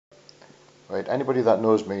Right, anybody that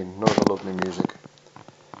knows me knows I love my music,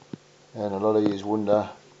 and a lot of you wonder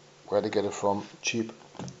where to get it from. Cheap,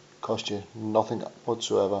 cost you nothing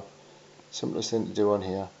whatsoever. Simplest thing to do on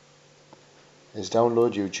here is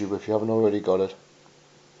download YouTube if you haven't already got it.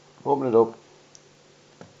 Open it up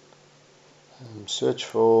and search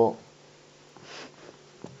for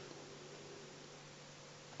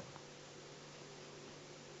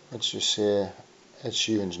let's just say Ed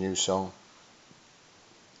Sheeran's new song,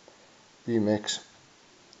 Remix.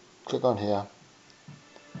 Click on here,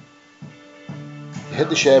 hit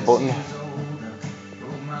the share button,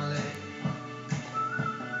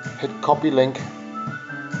 hit copy link,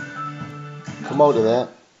 come out of there,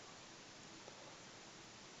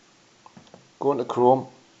 go into Chrome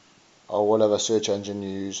or whatever search engine you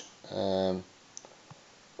use,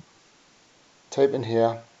 type in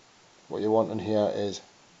here what you want in here is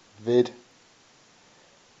vid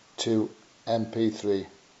to mp3,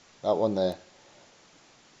 that one there,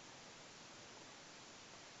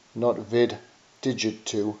 not vid digit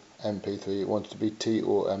to mp3, it wants to be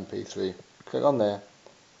TOMP3. Click on there,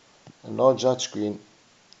 enlarge that screen.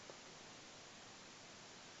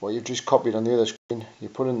 What you've just copied on the other screen you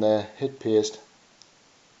put in there, hit paste,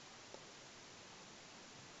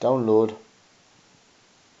 download,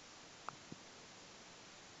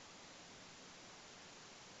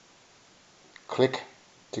 click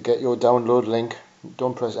to get your download link.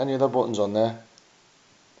 Don't press any other buttons on there,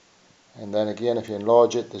 and then again if you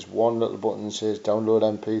enlarge it there's one little button that says download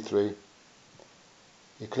mp3.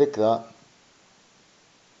 You click that,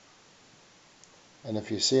 and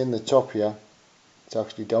if you see in the top here it's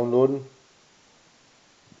actually downloading,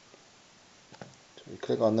 so you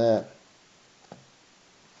click on there,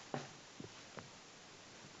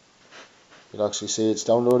 you'll actually see it's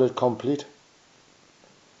downloaded complete.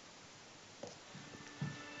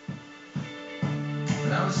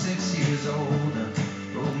 When I was 6 years old, I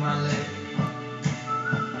broke my leg.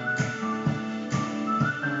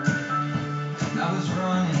 I was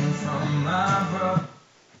running from my brother.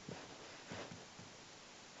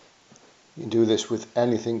 You can do this with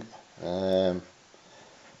anything. There's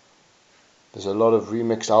a lot of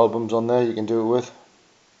remixed albums on there you can do it with.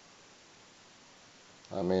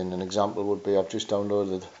 I mean, an example would be I've just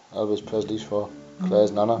downloaded Elvis Presley's for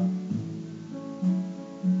Claire's Nana,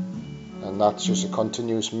 and that's just a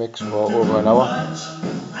continuous mix for over an hour.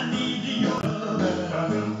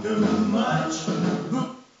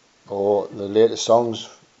 Or the latest songs,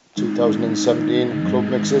 2017 club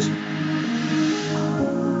mixes.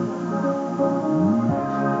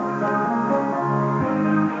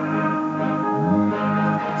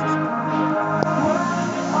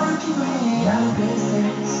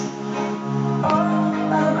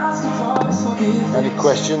 Any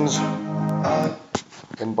questions?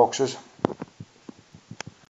 Inboxes.